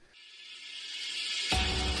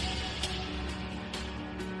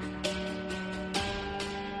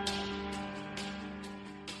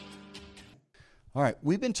All right,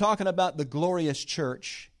 we've been talking about the glorious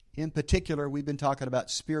church. In particular, we've been talking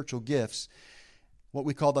about spiritual gifts, what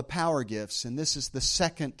we call the power gifts. And this is the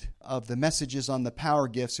second of the messages on the power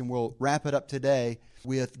gifts, and we'll wrap it up today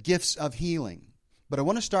with gifts of healing. But I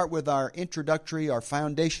want to start with our introductory, our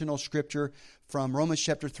foundational scripture from Romans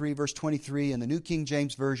chapter 3, verse 23 in the New King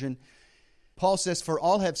James Version. Paul says, "For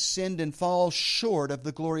all have sinned and fall short of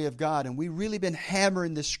the glory of God." And we've really been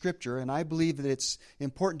hammering this scripture, and I believe that it's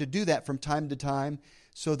important to do that from time to time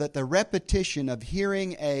so that the repetition of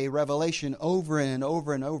hearing a revelation over and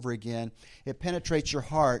over and over again, it penetrates your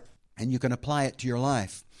heart and you can apply it to your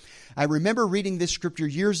life. I remember reading this scripture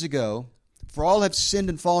years ago, "For all have sinned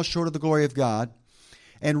and fall short of the glory of God,"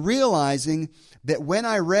 and realizing that when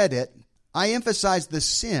I read it, I emphasized the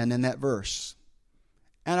sin in that verse.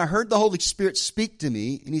 And I heard the Holy Spirit speak to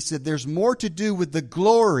me, and He said, there's more to do with the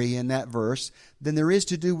glory in that verse than there is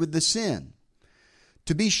to do with the sin.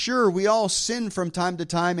 To be sure, we all sin from time to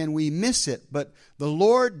time and we miss it, but the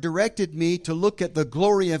Lord directed me to look at the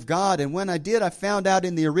glory of God, and when I did, I found out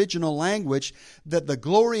in the original language that the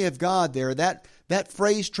glory of God there, that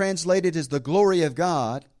phrase translated as the glory of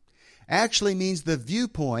God, actually means the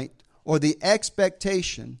viewpoint or the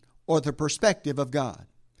expectation or the perspective of God.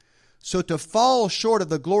 So to fall short of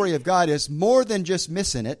the glory of God is more than just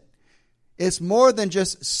missing it. It's more than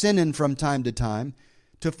just sinning from time to time.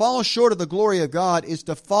 To fall short of the glory of God is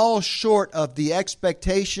to fall short of the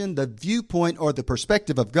expectation, the viewpoint, or the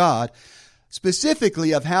perspective of God,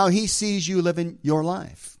 specifically of how He sees you living your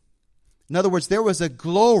life. In other words, there was a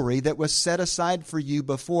glory that was set aside for you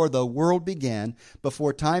before the world began,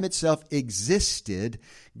 before time itself existed.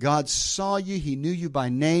 God saw you. He knew you by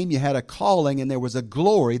name. You had a calling, and there was a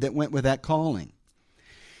glory that went with that calling.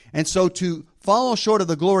 And so to fall short of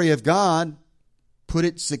the glory of God, put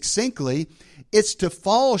it succinctly, it's to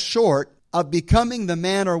fall short of becoming the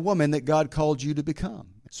man or woman that God called you to become,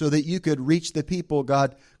 so that you could reach the people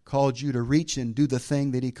God called you to reach and do the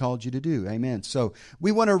thing that He called you to do. Amen. So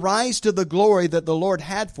we want to rise to the glory that the Lord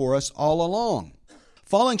had for us all along.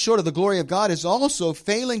 Falling short of the glory of God is also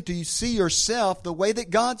failing to see yourself the way that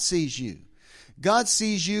God sees you. God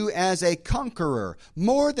sees you as a conqueror,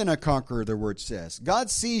 more than a conqueror, the Word says. God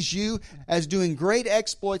sees you as doing great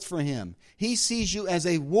exploits for Him. He sees you as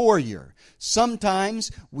a warrior.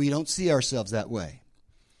 Sometimes we don't see ourselves that way.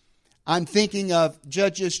 I'm thinking of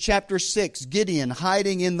Judges chapter 6, Gideon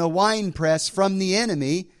hiding in the winepress from the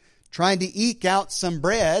enemy, trying to eke out some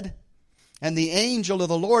bread. And the angel of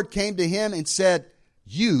the Lord came to him and said,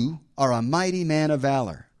 "You are a mighty man of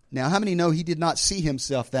valor." Now, how many know he did not see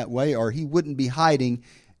himself that way, or he wouldn't be hiding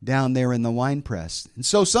down there in the winepress? And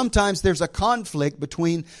so sometimes there's a conflict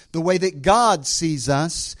between the way that God sees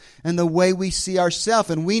us and the way we see ourselves.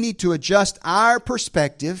 And we need to adjust our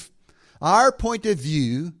perspective, our point of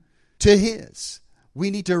view, to His. We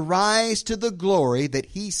need to rise to the glory that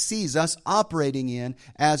He sees us operating in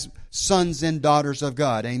as sons and daughters of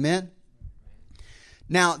God. Amen?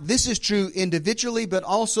 Now, this is true individually, but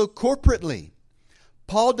also corporately.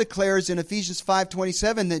 Paul declares in Ephesians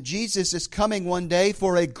 5:27 that Jesus is coming one day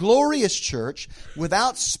for a glorious church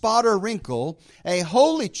without spot or wrinkle, a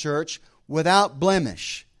holy church without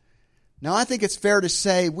blemish. Now, I think it's fair to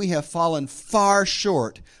say we have fallen far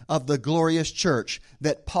short of the glorious church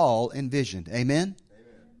that Paul envisioned. Amen?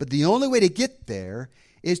 But the only way to get there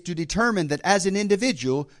is to determine that as an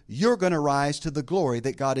individual, you're going to rise to the glory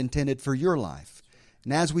that God intended for your life.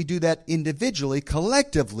 And as we do that individually,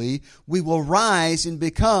 collectively, we will rise and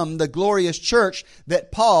become the glorious church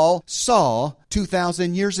that Paul saw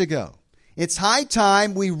 2,000 years ago. It's high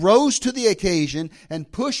time we rose to the occasion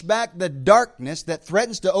and pushed back the darkness that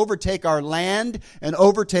threatens to overtake our land and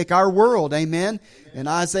overtake our world. Amen? And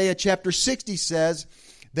Isaiah chapter 60 says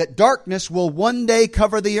that darkness will one day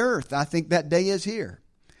cover the earth. I think that day is here.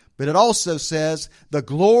 But it also says the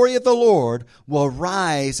glory of the Lord will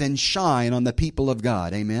rise and shine on the people of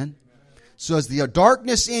God. Amen? So as the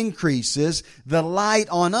darkness increases, the light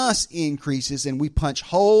on us increases, and we punch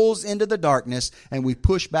holes into the darkness and we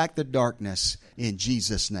push back the darkness in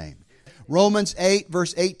Jesus' name. Romans 8,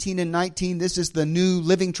 verse 18 and 19, this is the New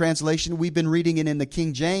Living Translation. We've been reading it in the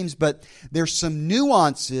King James, but there's some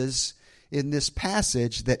nuances in this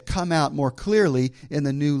passage that come out more clearly in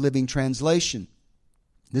the New Living Translation.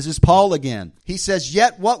 This is Paul again. He says,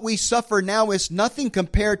 "Yet what we suffer now is nothing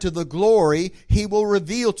compared to the glory He will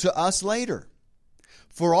reveal to us later.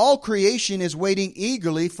 For all creation is waiting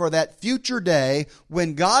eagerly for that future day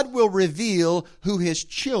when God will reveal who His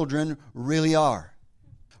children really are."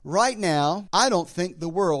 Right now, I don't think the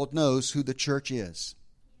world knows who the church is.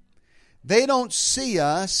 They don't see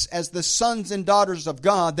us as the sons and daughters of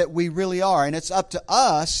God that we really are. And it's up to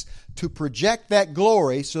us to project that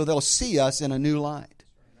glory so they'll see us in a new light.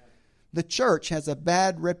 The church has a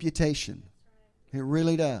bad reputation. It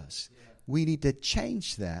really does. We need to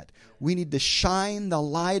change that. We need to shine the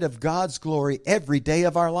light of God's glory every day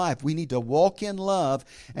of our life. We need to walk in love,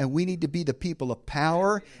 and we need to be the people of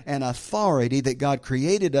power and authority that God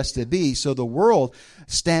created us to be, so the world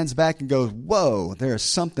stands back and goes, whoa, there's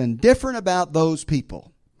something different about those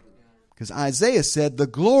people. Because Isaiah said the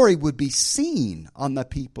glory would be seen on the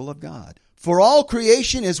people of God. For all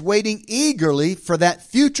creation is waiting eagerly for that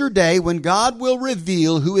future day when God will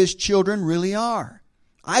reveal who His children really are.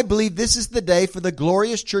 I believe this is the day for the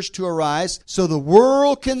glorious church to arise so the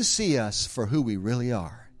world can see us for who we really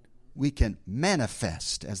are. We can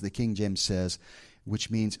manifest, as the King James says,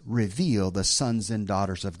 which means reveal the sons and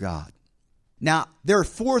daughters of God. Now, there are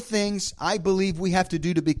 4 things I believe we have to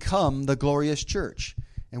do to become the glorious church.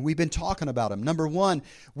 And we've been talking about them. Number 1,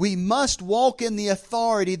 we must walk in the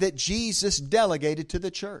authority that Jesus delegated to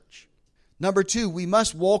the church. Number 2, we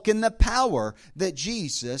must walk in the power that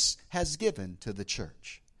Jesus has given to the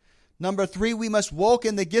church. Number 3, we must walk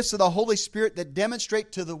in the gifts of the Holy Spirit that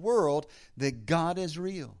demonstrate to the world that God is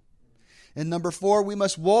real. And number 4, we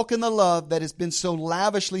must walk in the love that has been so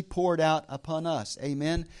lavishly poured out upon us.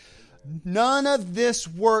 Amen. None of this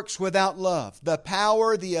works without love. The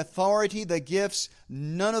power, the authority, the gifts,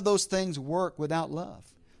 none of those things work without love.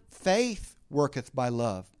 Faith worketh by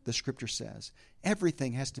love, the Scripture says.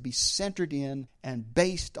 Everything has to be centered in and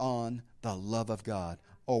based on the love of God,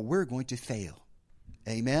 or we're going to fail.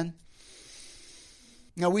 Amen?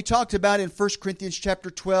 Now, we talked about in 1 Corinthians chapter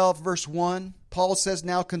 12, verse 1, Paul says,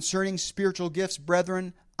 now concerning spiritual gifts,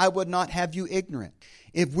 brethren, I would not have you ignorant.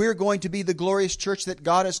 If we're going to be the glorious church that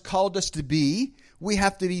God has called us to be, we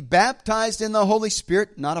have to be baptized in the Holy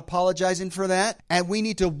Spirit, not apologizing for that, and we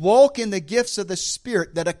need to walk in the gifts of the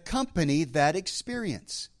Spirit that accompany that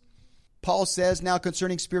experience. Paul says, now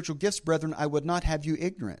concerning spiritual gifts, brethren, I would not have you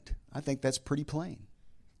ignorant. I think that's pretty plain.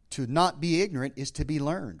 To not be ignorant is to be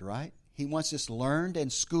learned, right? He wants us learned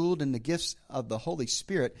and schooled in the gifts of the Holy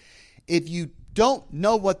Spirit. If you don't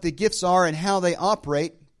know what the gifts are and how they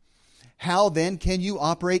operate, how then can you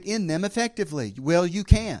operate in them effectively? Well, you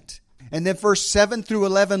can't. And then verse 7 through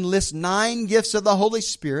 11 lists 9 gifts of the Holy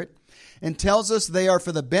Spirit and tells us they are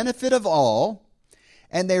for the benefit of all,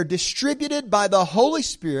 and they're distributed by the Holy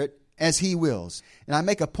Spirit as He wills. And I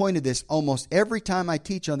make a point of this almost every time I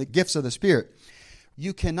teach on the gifts of the Spirit.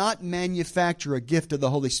 You cannot manufacture a gift of the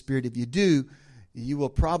Holy Spirit. If you do, you will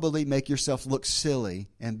probably make yourself look silly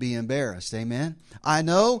and be embarrassed. Amen? I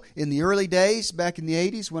know in the early days, back in the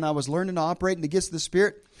 80s, when I was learning to operate in the gifts of the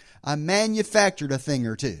Spirit, I manufactured a thing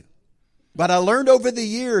or two. But I learned over the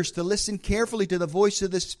years to listen carefully to the voice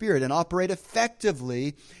of the Spirit and operate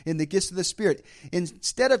effectively in the gifts of the Spirit.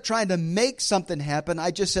 Instead of trying to make something happen,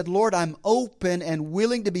 I just said, Lord, I'm open and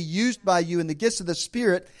willing to be used by you in the gifts of the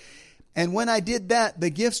Spirit. And when I did that, the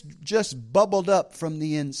gifts just bubbled up from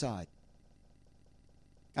the inside.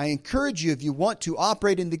 I encourage you, if you want to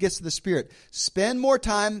operate in the gifts of the Spirit, spend more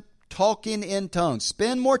time talking in tongues.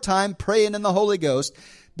 Spend more time praying in the Holy Ghost,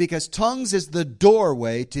 because tongues is the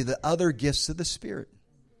doorway to the other gifts of the Spirit.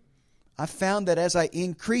 I found that as I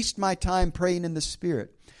increased my time praying in the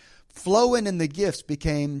Spirit, flowing in the gifts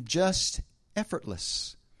became just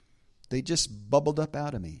effortless. They just bubbled up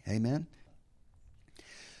out of me. Amen?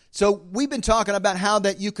 So we've been talking about how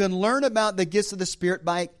that you can learn about the gifts of the Spirit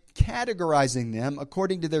by categorizing them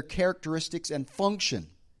according to their characteristics and function.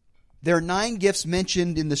 There are 9 gifts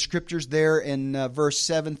mentioned in the Scriptures there in verse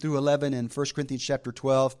 7 through 11 in 1 Corinthians chapter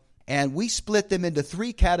 12. And we split them into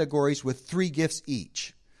 3 categories with 3 gifts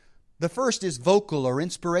each. The first is vocal or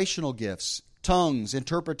inspirational gifts, tongues,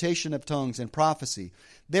 interpretation of tongues, and prophecy.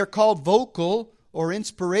 They're called vocal or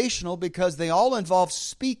inspirational because they all involve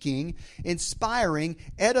speaking, inspiring,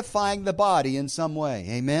 edifying the body in some way.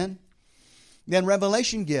 Amen? Then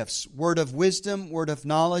revelation gifts, word of wisdom, word of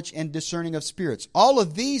knowledge, and discerning of spirits. All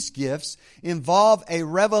of these gifts involve a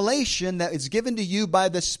revelation that is given to you by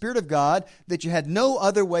the Spirit of God that you had no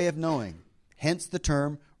other way of knowing. Hence the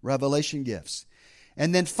term revelation gifts.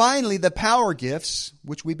 And then finally, the power gifts,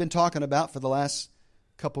 which we've been talking about for the last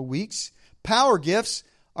couple weeks. Power gifts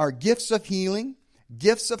are gifts of healing,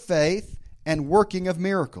 gifts of faith, and working of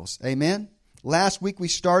miracles. Amen? Last week we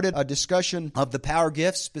started a discussion of the power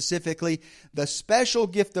gifts, specifically the special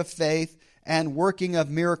gift of faith and working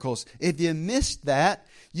of miracles. If you missed that,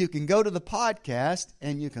 you can go to the podcast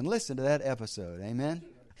and you can listen to that episode. Amen?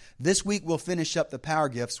 This week we'll finish up the power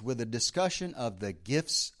gifts with a discussion of the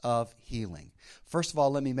gifts of healing. First of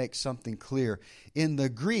all, let me make something clear. In the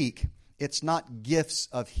Greek, it's not gifts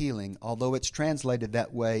of healing, although it's translated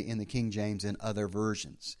that way in the King James and other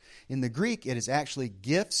versions. In the Greek, it is actually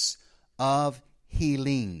gifts of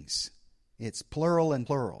healings. It's plural and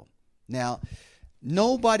plural. Now,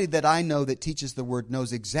 nobody that I know that teaches the word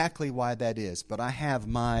knows exactly why that is, but I have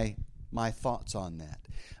my thoughts on that.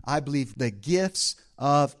 I believe the gifts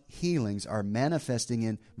of healings are manifesting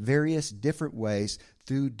in various different ways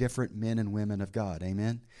through different men and women of God.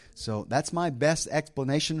 Amen? So that's my best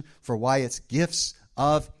explanation for why it's gifts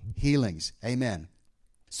of healings. Amen.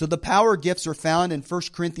 So the power gifts are found in 1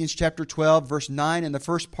 Corinthians chapter 12, verse 9, and the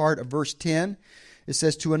first part of verse 10. It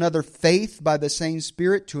says, to another faith by the same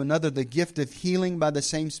Spirit, to another the gift of healing by the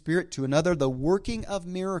same Spirit, to another the working of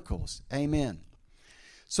miracles. Amen.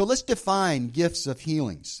 So let's define gifts of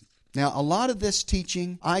healings. Now, a lot of this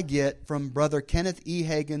teaching I get from Brother Kenneth E.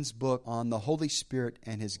 Hagin's book on the Holy Spirit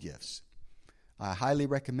and His gifts. I highly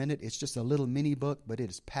recommend it. It's just a little mini book, but it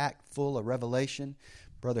is packed full of revelation.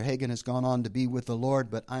 Brother Hagin has gone on to be with the Lord,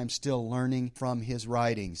 but I'm still learning from his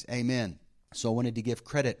writings. Amen. So I wanted to give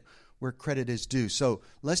credit where credit is due. So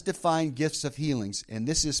let's define gifts of healings, and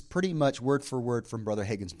this is pretty much word for word from Brother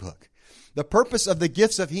Hagin's book. The purpose of the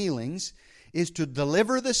gifts of healings is to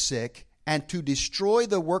deliver the sick and to destroy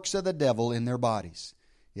the works of the devil in their bodies.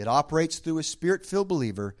 It operates through a Spirit-filled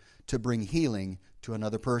believer to bring healing to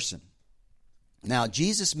another person. Now,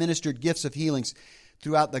 Jesus ministered gifts of healings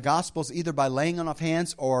throughout the Gospels either by laying on of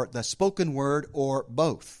hands or the spoken word or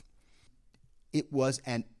both. It was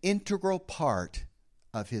an integral part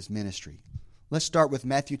of His ministry. Let's start with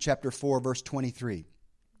Matthew chapter 4, verse 23.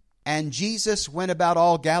 And Jesus went about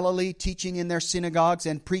all Galilee, teaching in their synagogues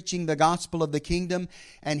and preaching the gospel of the kingdom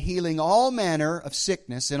and healing all manner of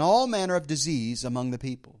sickness and all manner of disease among the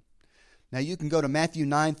people. Now you can go to Matthew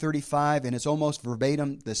 9:35 and it's almost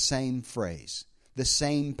verbatim the same phrase, the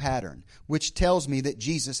same pattern, which tells me that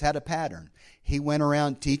Jesus had a pattern. He went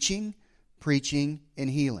around teaching, preaching,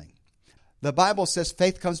 and healing. The Bible says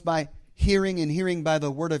faith comes by hearing and hearing by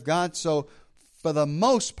the word of God. So for the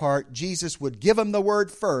most part, Jesus would give them the word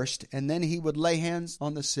first, and then He would lay hands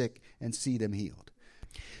on the sick and see them healed.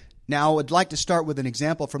 Now, I would like to start with an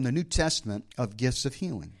example from the New Testament of gifts of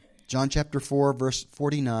healing. John chapter 4, verse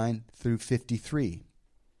 49 through 53.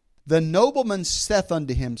 The nobleman saith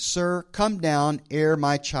unto him, Sir, come down ere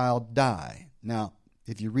my child die. Now,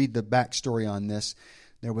 if you read the backstory on this,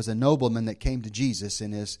 there was a nobleman that came to Jesus,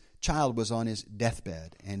 and his child was on his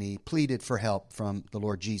deathbed, and he pleaded for help from the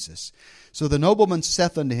Lord Jesus. So the nobleman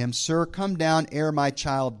saith unto him, Sir, come down ere my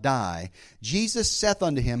child die. Jesus saith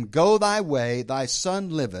unto him, Go thy way, thy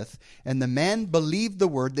son liveth. And the man believed the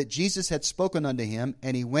word that Jesus had spoken unto him,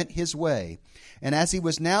 and he went his way. And as he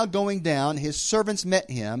was now going down, his servants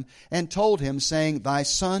met him, and told him, saying, Thy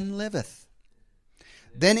son liveth.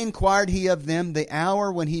 Then inquired he of them the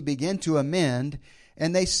hour when he began to amend.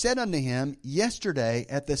 And they said unto him, Yesterday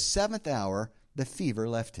at the 7th hour the fever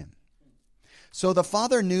left him. So the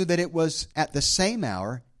father knew that it was at the same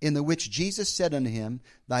hour in the which Jesus said unto him,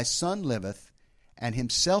 Thy son liveth, and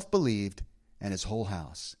himself believed, and his whole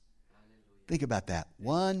house. Think about that.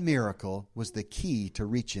 One miracle was the key to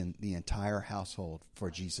reaching the entire household for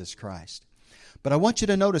Jesus Christ. But I want you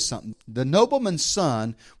to notice something. The nobleman's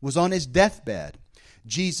son was on his deathbed.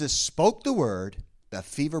 Jesus spoke the word, the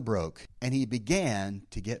fever broke, and he began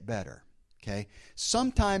to get better. Okay?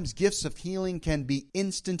 Sometimes gifts of healing can be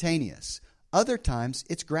instantaneous. Other times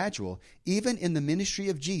it's gradual. Even in the ministry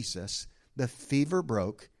of Jesus, the fever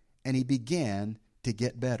broke and he began to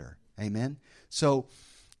get better. Amen? So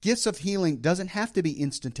gifts of healing doesn't have to be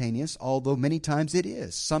instantaneous, although many times it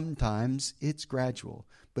is. Sometimes it's gradual,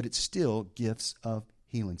 but it's still gifts of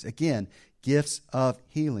healings. Again, gifts of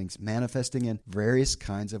healings manifesting in various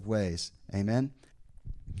kinds of ways. Amen?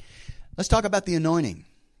 Let's talk about the anointing.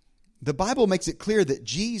 The Bible makes it clear that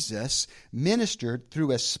Jesus ministered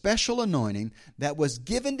through a special anointing that was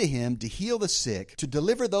given to him to heal the sick, to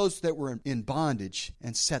deliver those that were in bondage,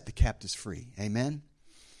 and set the captives free. Amen?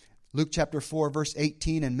 Luke chapter 4, verse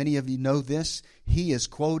 18, and many of you know this. He is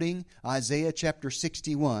quoting Isaiah chapter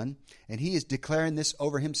 61, and he is declaring this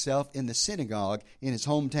over himself in the synagogue in his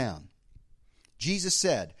hometown. Jesus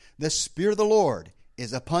said, The Spirit of the Lord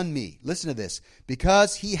is upon me. Listen to this.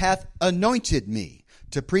 Because He hath anointed me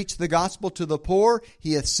to preach the gospel to the poor.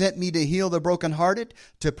 He hath sent me to heal the brokenhearted,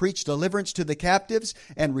 to preach deliverance to the captives,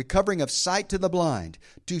 and recovering of sight to the blind,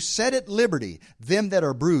 to set at liberty them that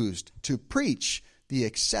are bruised, to preach the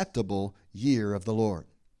acceptable year of the Lord.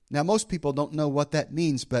 Now, most people don't know what that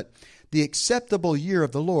means, but the acceptable year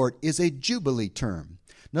of the Lord is a jubilee term.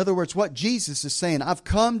 In other words, what Jesus is saying, I've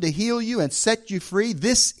come to heal you and set you free.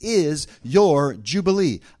 This is your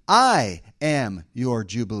jubilee. I am your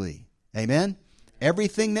jubilee. Amen?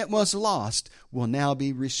 Everything that was lost will now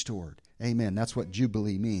be restored. Amen. That's what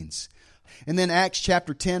Jubilee means. And then Acts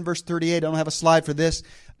chapter 10, verse 38. I don't have a slide for this.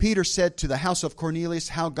 Peter said to the house of Cornelius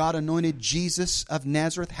how God anointed Jesus of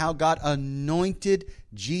Nazareth, how God anointed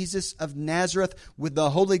Jesus of Nazareth with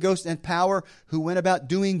the Holy Ghost and power, who went about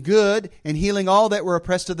doing good and healing all that were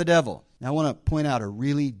oppressed of the devil. Now I want to point out a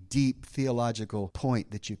really deep theological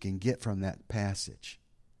point that you can get from that passage.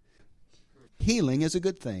 Healing is a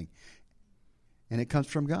good thing, and it comes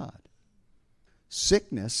from God.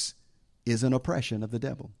 Sickness is an oppression of the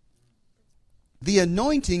devil. The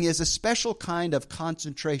anointing is a special kind of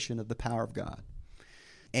concentration of the power of God.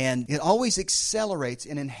 And it always accelerates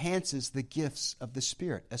and enhances the gifts of the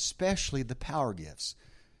Spirit, especially the power gifts.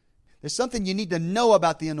 There's something you need to know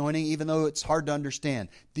about the anointing, even though it's hard to understand.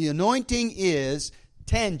 The anointing is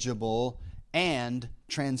tangible and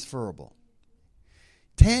transferable.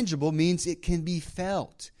 Tangible means it can be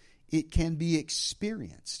felt. It can be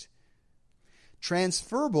experienced.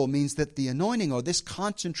 Transferable means that the anointing or this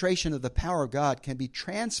concentration of the power of God can be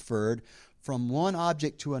transferred from one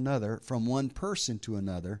object to another, from one person to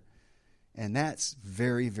another, and that's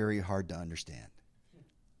very, very hard to understand.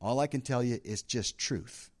 All I can tell you is just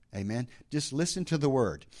truth. Amen? Just listen to the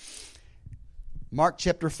word. Mark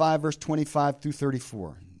chapter 5, verse 25 through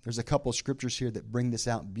 34. There's a couple of scriptures here that bring this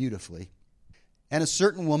out beautifully. And a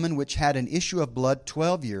certain woman which had an issue of blood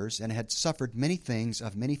 12 years, and had suffered many things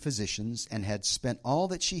of many physicians, and had spent all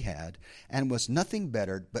that she had, and was nothing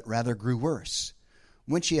bettered, but rather grew worse,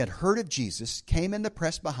 when she had heard of Jesus, came in the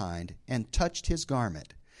press behind, and touched his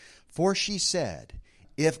garment. For she said,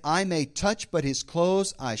 If I may touch but his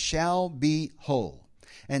clothes, I shall be whole.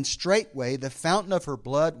 And straightway the fountain of her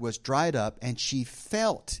blood was dried up, and she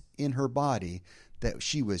felt in her body that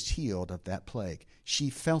she was healed of that plague. She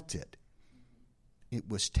felt it. It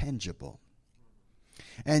was tangible.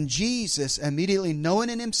 And Jesus, immediately knowing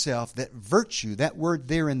in himself that virtue, that word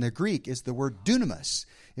there in the Greek is the word dunamis.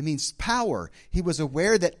 It means power. He was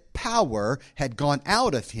aware that power had gone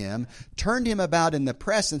out of him, turned him about in the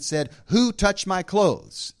press and said, Who touched my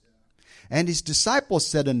clothes? And his disciples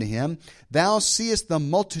said unto him, Thou seest the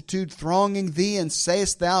multitude thronging thee, and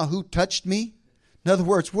sayest thou, Who touched me? In other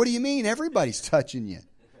words, what do you mean everybody's touching you?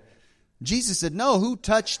 Jesus said, No, who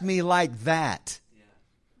touched me like that?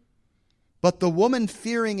 But the woman,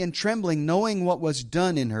 fearing and trembling, knowing what was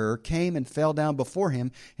done in her, came and fell down before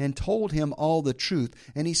him, and told him all the truth.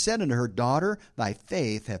 And he said unto her, Daughter, thy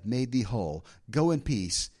faith hath made thee whole. Go in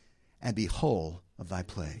peace, and be whole of thy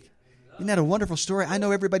plague. Isn't that a wonderful story? I know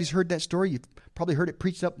everybody's heard that story. You've probably heard it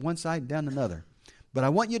preached up one side and down another. But I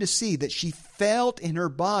want you to see that she felt in her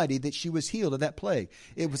body that she was healed of that plague.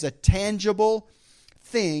 It was a tangible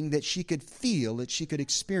thing that she could feel, that she could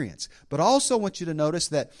experience. But I also want you to notice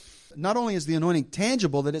that not only is the anointing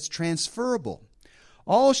tangible, that it's transferable.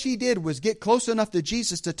 All she did was get close enough to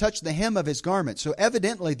Jesus to touch the hem of his garment. So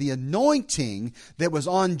evidently the anointing that was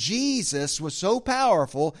on Jesus was so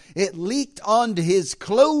powerful, it leaked onto his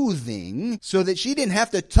clothing so that she didn't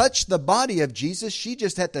have to touch the body of Jesus. She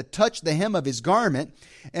just had to touch the hem of his garment.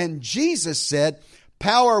 And Jesus said,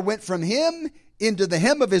 power went from him into the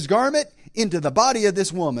hem of his garment, into the body of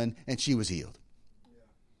this woman, and she was healed.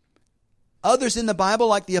 Others in the Bible,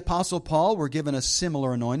 like the Apostle Paul, were given a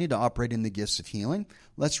similar anointing to operate in the gifts of healing.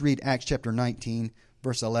 Let's read Acts chapter 19,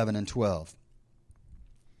 verse 11 and 12.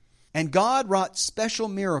 And God wrought special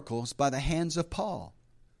miracles by the hands of Paul,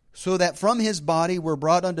 so that from his body were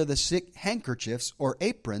brought unto the sick handkerchiefs or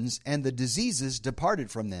aprons, and the diseases departed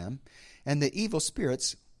from them, and the evil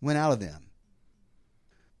spirits went out of them.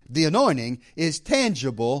 The anointing is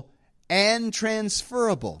tangible and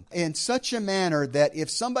transferable in such a manner that if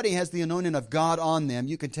somebody has the anointing of God on them,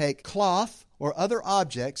 you can take cloth or other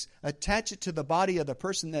objects, attach it to the body of the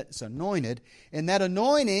person that's anointed, and that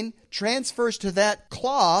anointing transfers to that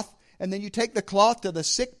cloth, and then you take the cloth to the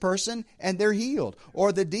sick person and they're healed.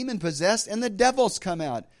 Or the demon possessed and the devils come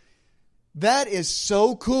out. That is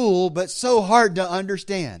so cool, but so hard to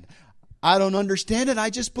understand. I don't understand it, I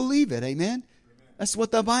just believe it. Amen? That's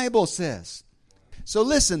what the Bible says. So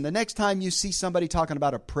listen, the next time you see somebody talking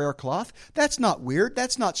about a prayer cloth, that's not weird,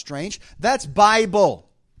 that's not strange, that's Bible.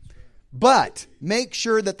 But make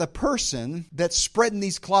sure that the person that's spreading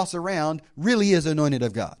these cloths around really is anointed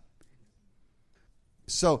of God.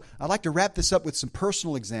 So I'd like to wrap this up with some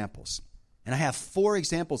personal examples. And I have 4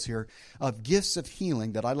 examples here of gifts of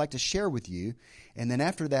healing that I'd like to share with you. And then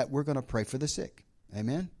after that, we're going to pray for the sick.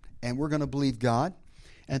 Amen? And we're going to believe God,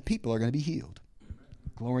 and people are going to be healed.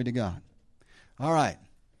 Glory to God. All right.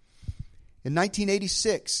 In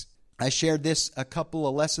 1986, I shared this a couple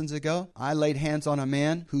of lessons ago. I laid hands on a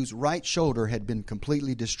man whose right shoulder had been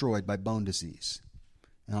completely destroyed by bone disease.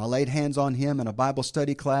 And I laid hands on him in a Bible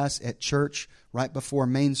study class at church right before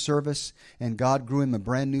main service, and God grew him a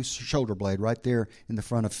brand new shoulder blade right there in the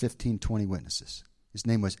front of 15, 20 witnesses. His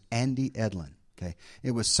name was Andy Edlin. Okay.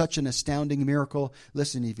 It was such an astounding miracle.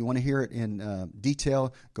 Listen, if you want to hear it in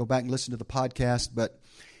detail, go back and listen to the podcast. But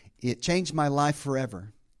it changed my life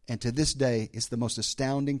forever. And to this day, it's the most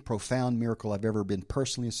astounding, profound miracle I've ever been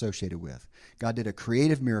personally associated with. God did a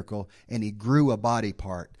creative miracle, and He grew a body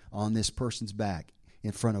part on this person's back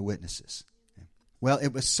in front of witnesses. Well,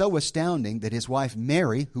 it was so astounding that his wife,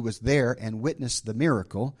 Mary, who was there and witnessed the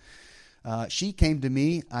miracle, she came to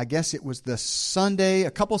me, I guess it was the Sunday,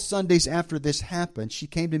 a couple Sundays after this happened. She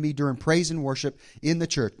came to me during praise and worship in the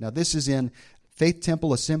church. Now, this is in Faith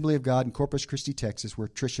Temple Assembly of God in Corpus Christi, Texas, where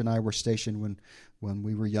Trish and I were stationed when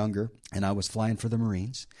we were younger, and I was flying for the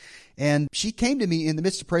Marines. And she came to me in the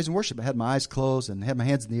midst of praise and worship. I had my eyes closed and had my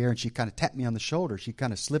hands in the air, and she kind of tapped me on the shoulder. She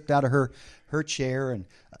kind of slipped out of her chair and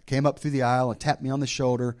came up through the aisle and tapped me on the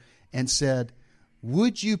shoulder and said,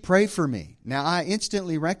 "Would you pray for me?" Now, I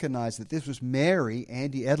instantly recognized that this was Mary,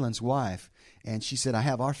 Andy Edlin's wife, and she said, "I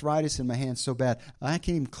have arthritis in my hands so bad, I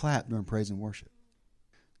can't even clap during praise and worship."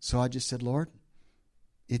 So I just said, "Lord,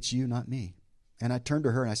 it's you, not me." And I turned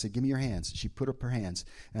to her and I said, "Give me your hands." She put up her hands,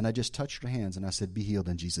 and I just touched her hands, and I said, "Be healed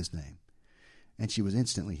in Jesus' name." And she was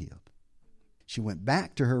instantly healed. She went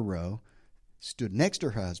back to her row, stood next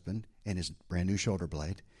to her husband and his brand new shoulder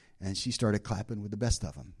blade, and she started clapping with the best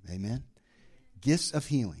of them. Amen? Gifts of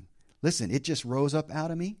healing. Listen, it just rose up out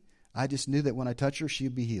of me. I just knew that when I touched her, she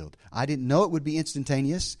would be healed. I didn't know it would be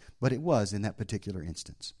instantaneous, but it was in that particular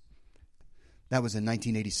instance. That was in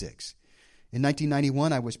 1986. In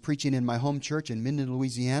 1991, I was preaching in my home church in Minden,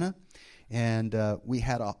 Louisiana, and we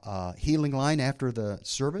had a healing line after the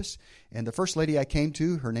service. And the first lady I came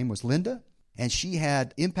to, her name was Linda, and she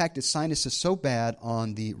had impacted sinuses so bad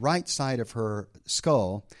on the right side of her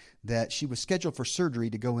skull that she was scheduled for surgery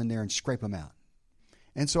to go in there and scrape them out.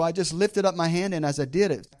 And so I just lifted up my hand, and as I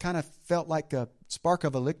did, it kind of felt like a spark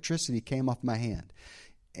of electricity came off my hand.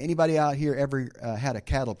 Anybody out here ever had a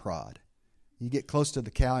cattle prod? You get close to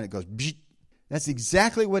the cow, and it goes, bzz. That's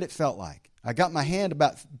exactly what it felt like. I got my hand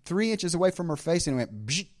about 3 inches away from her face, and it went,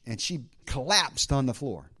 bzz, and she collapsed on the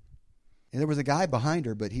floor. And there was a guy behind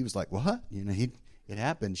her, but he was like, "What?" It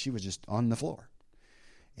happened. She was just on the floor.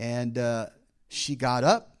 And she got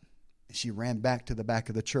up. She ran back to the back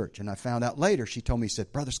of the church. And I found out later, she told me,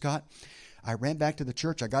 said, "Brother Scott, I ran back to the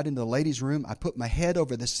church. I got into the ladies' room. I put my head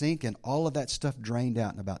over the sink, and all of that stuff drained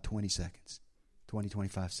out in about 20 seconds,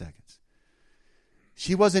 25 seconds.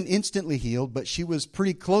 She wasn't instantly healed, but she was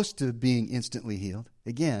pretty close to being instantly healed.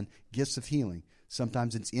 Again, gifts of healing.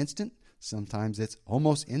 Sometimes it's instant. Sometimes it's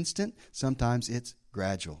almost instant. Sometimes it's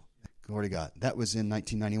gradual. Glory to God. That was in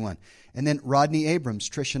 1991. And then Rodney Abrams.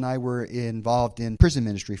 Trish and I were involved in prison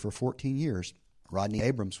ministry for 14 years. Rodney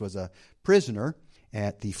Abrams was a prisoner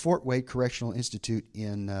at the Fort Wade Correctional Institute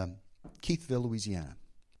in Keithville, Louisiana.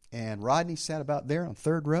 And Rodney sat about there on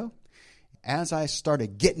third row. As I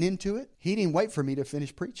started getting into it, he didn't wait for me to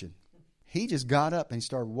finish preaching. He just got up and he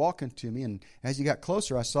started walking to me. And as he got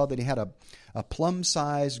closer, I saw that he had a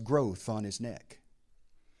plum-sized growth on his neck.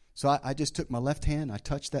 So I just took my left hand, I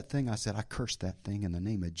touched that thing. I said, "I curse that thing in the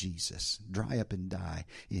name of Jesus. Dry up and die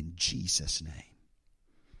in Jesus' name."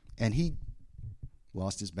 And he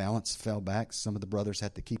lost his balance, fell back. Some of the brothers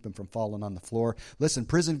had to keep him from falling on the floor. Listen,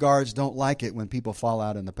 prison guards don't like it when people fall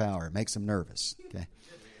out in the power. It makes them nervous. Okay.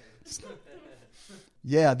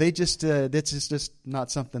 Yeah, they just, it's just not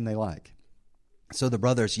something they like. So the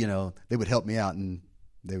brothers, they would help me out and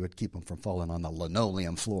they would keep them from falling on the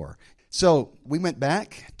linoleum floor. So we went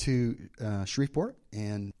back to Shreveport,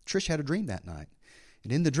 and Trish had a dream that night.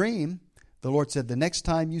 And in the dream, the Lord said, "The next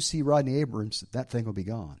time you see Rodney Abrams, that thing will be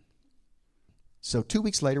gone." So 2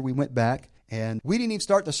 weeks later, we went back, and we didn't even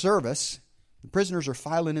start the service. The prisoners are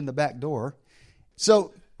filing in the back door.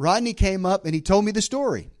 So Rodney came up, and he told me the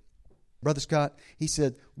story. "Brother Scott," he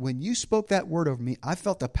said, "when you spoke that word over me, I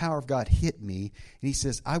felt the power of God hit me." And he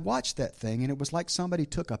says, "I watched that thing, and it was like somebody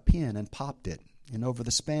took a pin and popped it. And over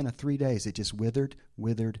the span of 3 days, it just withered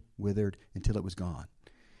until it was gone."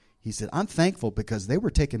 He said, "I'm thankful because they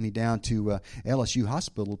were taking me down to LSU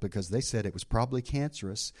Hospital because they said it was probably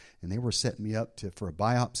cancerous, and they were setting me up for a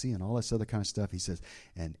biopsy and all this other kind of stuff." He says,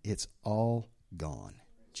 "And it's all gone.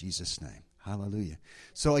 In Jesus' name." Hallelujah.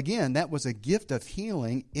 So again, that was a gift of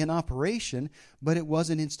healing in operation, but it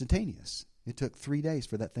wasn't instantaneous. It took 3 days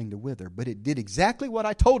for that thing to wither, but it did exactly what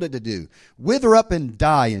I told it to do. Wither up and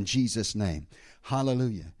die in Jesus' name.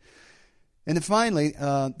 Hallelujah. And then finally,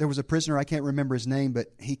 there was a prisoner, I can't remember his name, but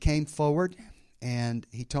he came forward and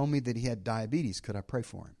he told me that he had diabetes. Could I pray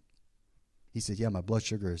for him? He said, yeah, my blood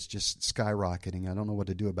sugar is just skyrocketing. I don't know what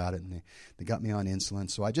to do about it. And they got me on insulin.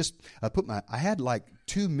 So I had like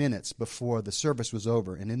 2 minutes before the service was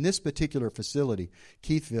over. And in this particular facility,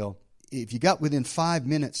 Keithville, if you got within 5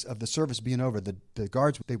 minutes of the service being over, the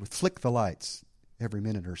guards, they would flick the lights every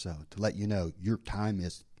minute or so to let you know your time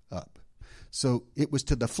is up. So it was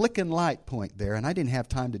to the flicking light point there, and I didn't have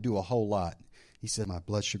time to do a whole lot. He said, my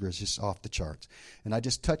blood sugar is just off the charts. And I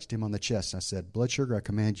just touched him on the chest. I said, blood sugar, I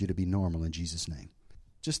command you to be normal in Jesus' name.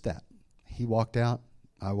 Just that. He walked out.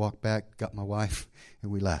 I walked back, got my wife,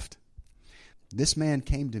 and we left. This man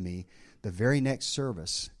came to me the very next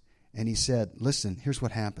service, and he said, listen, here's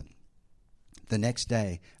what happened. The next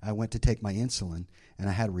day, I went to take my insulin, and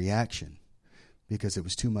I had a reaction because it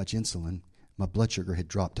was too much insulin. My blood sugar had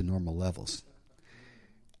dropped to normal levels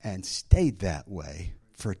and stayed that way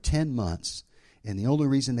for 10 months. And the only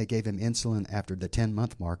reason they gave him insulin after the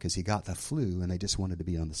 10-month mark is he got the flu, and they just wanted to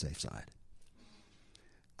be on the safe side.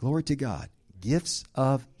 Glory to God. Gifts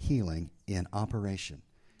of healing in operation.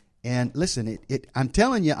 And listen, I'm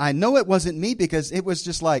telling you, I know it wasn't me because it was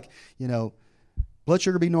just like, blood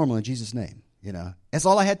sugar be normal in Jesus' name. That's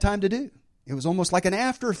all I had time to do. It was almost like an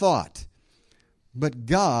afterthought. But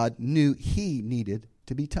God knew he needed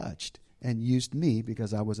to be touched and used me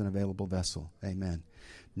because I was an available vessel. Amen.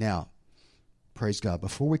 Now, praise God.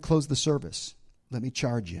 Before we close the service, let me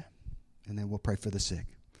charge you, and then we'll pray for the sick.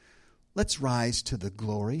 Let's rise to the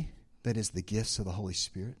glory that is the gifts of the Holy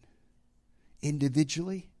Spirit,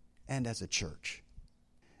 individually and as a church.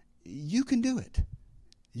 You can do it.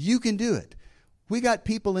 You can do it. We got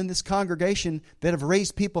people in this congregation that have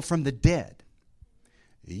raised people from the dead.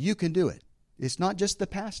 You can do it. It's not just the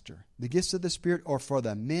pastor. The gifts of the Spirit are for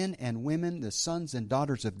the men and women, the sons and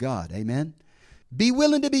daughters of God. Amen? Be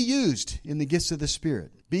willing to be used in the gifts of the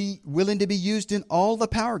Spirit. Be willing to be used in all the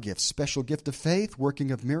power gifts, special gift of faith,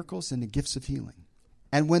 working of miracles, and the gifts of healing.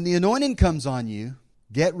 And when the anointing comes on you,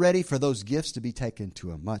 get ready for those gifts to be taken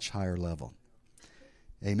to a much higher level.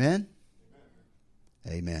 Amen?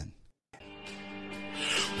 Amen.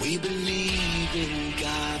 We believe in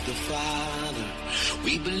God the Father.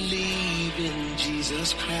 We believe in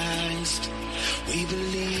Jesus Christ. We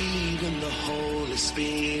believe in the Holy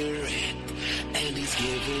Spirit. And He's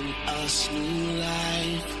given us new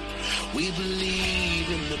life. We believe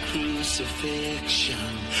in the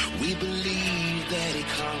crucifixion. We believe that He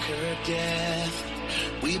conquered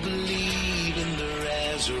death. We believe in the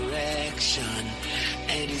resurrection.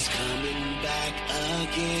 And He's coming back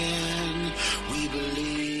again. We believe